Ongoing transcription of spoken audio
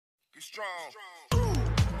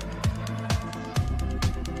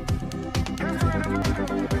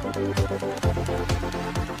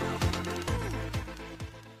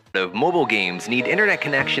Of mobile games need internet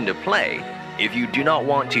connection to play. If you do not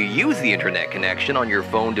want to use the internet connection on your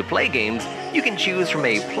phone to play games, you can choose from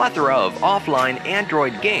a plethora of offline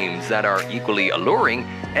Android games that are equally alluring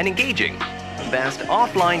and engaging. Best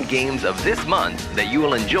offline games of this month that you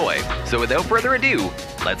will enjoy. So without further ado,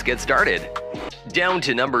 let's get started. Down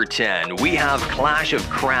to number 10, we have Clash of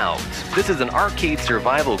Crowds. This is an arcade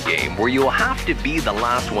survival game where you'll have to be the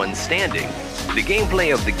last one standing. The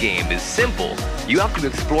gameplay of the game is simple. You have to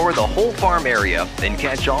explore the whole farm area and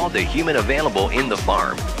catch all the human available in the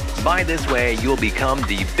farm. By this way, you'll become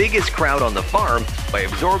the biggest crowd on the farm by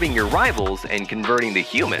absorbing your rivals and converting the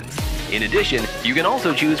humans. In addition, you can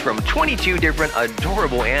also choose from 22 different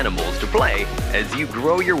adorable animals to play as you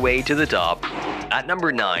grow your way to the top. At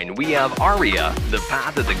number 9, we have Aria, The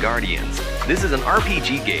Path of the Guardians. This is an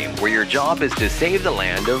RPG game where your job is to save the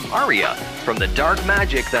land of Aria from the dark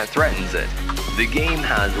magic that threatens it. The game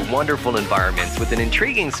has wonderful environments with an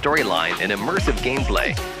intriguing storyline and immersive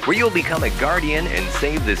gameplay, where you'll become a guardian and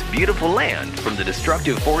save this beautiful land from the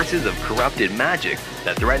destructive forces of corrupted magic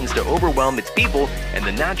that threatens to overwhelm its people and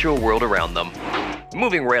the natural world around them.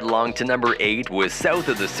 Moving right along to number 8 was South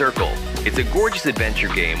of the Circle. It's a gorgeous adventure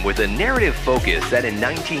game with a narrative focus set in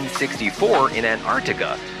 1964 in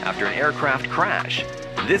Antarctica after an aircraft crash.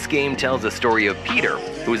 This game tells the story of Peter,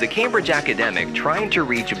 who is a Cambridge academic trying to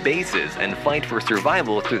reach bases and fight for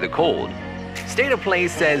survival through the cold. State of Play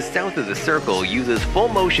says South of the Circle uses full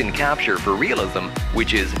motion capture for realism,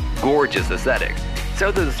 which is gorgeous aesthetic.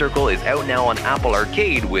 South of the Circle is out now on Apple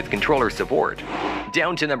Arcade with controller support.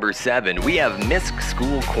 Down to number 7, we have Misc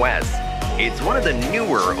School Quest. It's one of the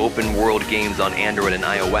newer open world games on Android and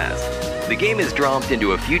iOS. The game is dropped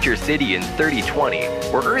into a future city in 3020,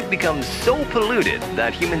 where Earth becomes so polluted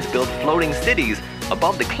that humans build floating cities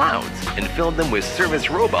above the clouds and fill them with service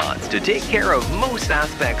robots to take care of most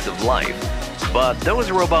aspects of life. But those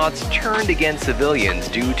robots turned against civilians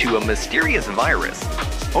due to a mysterious virus.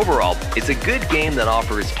 Overall, it's a good game that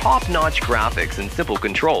offers top-notch graphics and simple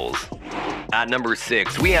controls. At number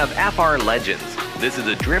 6, we have FR Legends. This is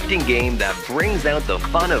a drifting game that brings out the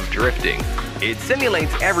fun of drifting. It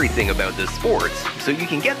simulates everything about the sports, so you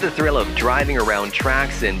can get the thrill of driving around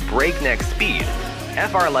tracks in breakneck speed.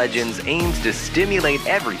 FR Legends aims to stimulate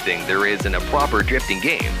everything there is in a proper drifting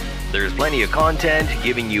game. There's plenty of content,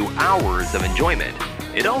 giving you hours of enjoyment.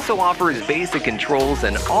 It also offers basic controls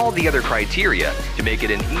and all the other criteria to make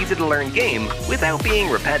it an easy-to-learn game without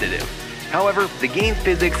being repetitive. However, the game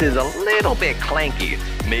physics is a little bit clanky,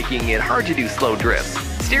 making it hard to do slow drifts.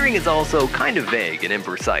 Steering is also kind of vague and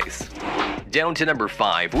imprecise. Down to number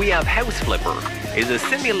 5, we have House Flipper. It's a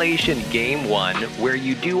simulation game where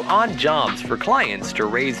you do odd jobs for clients to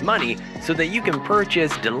raise money so that you can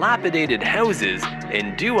purchase dilapidated houses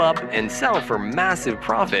and do up and sell for massive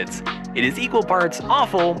profits. It is equal parts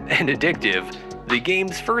awful and addictive. The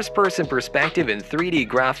game's first-person perspective and 3D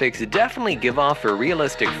graphics definitely give off a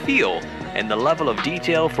realistic feel, and the level of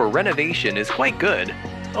detail for renovation is quite good.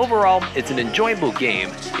 Overall, it's an enjoyable game,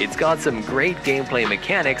 it's got some great gameplay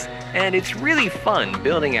mechanics, and it's really fun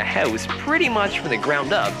building a house pretty much from the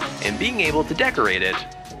ground up and being able to decorate it.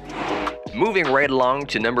 Moving right along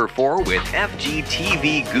to number 4 with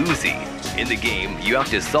FGTEEV GOOZY. In the game, you have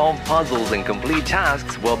to solve puzzles and complete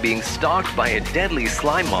tasks while being stalked by a deadly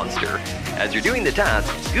slime monster. As you're doing the task,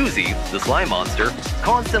 GOOZY, the slime monster,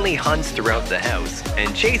 constantly hunts throughout the house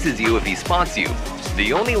and chases you if he spots you.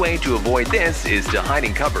 The only way to avoid this is to hide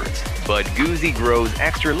in cupboards, but GOOZY grows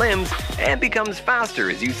extra limbs and becomes faster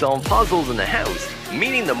as you solve puzzles in the house,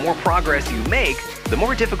 meaning the more progress you make, the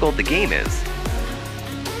more difficult the game is.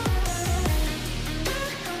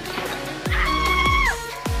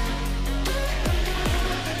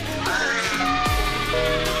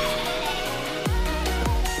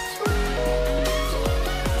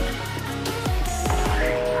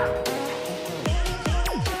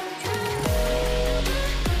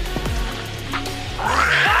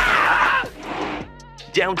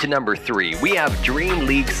 Down to number 3, we have Dream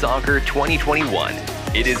League Soccer 2021.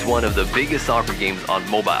 It is one of the biggest soccer games on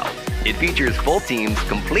mobile. It features full teams,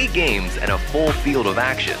 complete games, and a full field of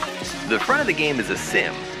action. The front of the game is a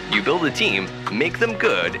sim. You build a team, make them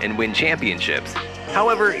good, and win championships.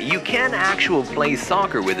 However, you can actually play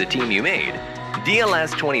soccer with the team you made.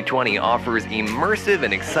 DLS 2020 offers immersive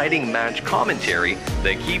and exciting match commentary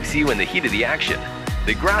that keeps you in the heat of the action.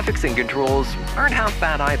 The graphics and controls aren't half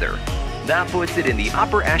bad either. That puts it in the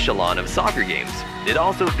upper echelon of soccer games. It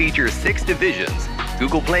also features 6 divisions,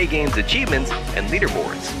 Google Play Games achievements and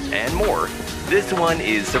leaderboards, and more. This one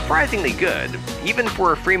is surprisingly good, even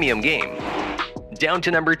for a freemium game. Down to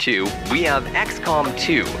number 2, we have XCOM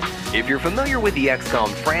 2. If you're familiar with the XCOM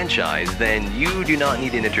franchise, then you do not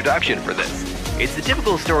need an introduction for this. It's the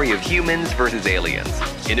typical story of humans versus aliens.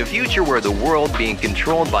 In a future where the world being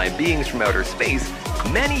controlled by beings from outer space,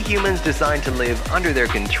 many humans decide to live under their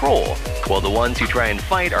control, while the ones who try and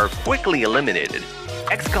fight are quickly eliminated.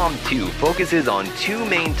 XCOM 2 focuses on 2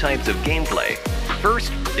 main types of gameplay.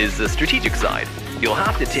 First is the strategic side. You'll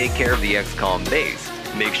have to take care of the XCOM base,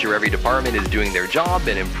 make sure every department is doing their job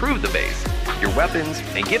and improve the base, your weapons,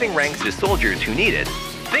 and giving ranks to soldiers who need it.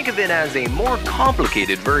 Think of it as a more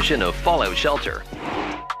complicated version of Fallout Shelter.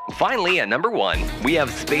 Finally, at number 1, we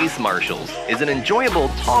have Space Marshals. It's an enjoyable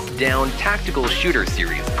top-down tactical shooter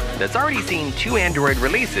series that's already seen 2 Android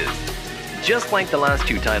releases. Just like the last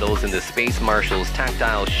 2 titles in the Space Marshals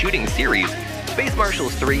tactile shooting series, Space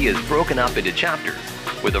Marshals 3 is broken up into chapters,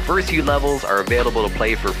 where the first few levels are available to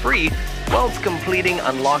play for free, whilst completing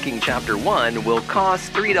Unlocking Chapter 1 will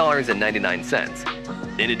cost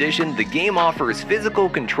 $3.99. In addition, the game offers physical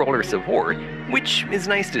controller support, which is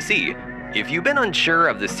nice to see. If you've been unsure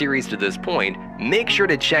of the series to this point, make sure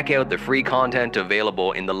to check out the free content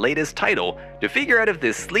available in the latest title to figure out if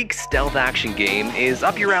this sleek stealth action game is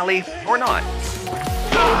up your alley or not.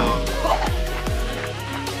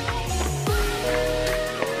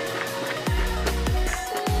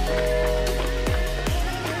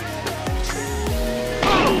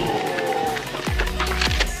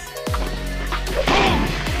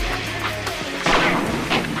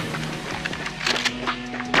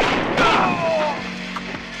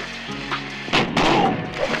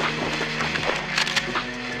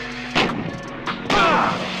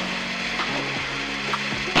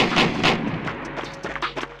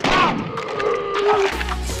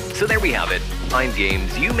 So there we have it, 9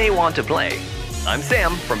 games you may want to play. I'm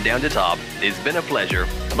Sam from Down to Top. It's been a pleasure.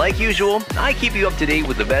 Like usual, I keep you up to date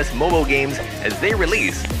with the best mobile games as they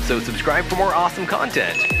release, so subscribe for more awesome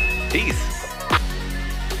content. Peace!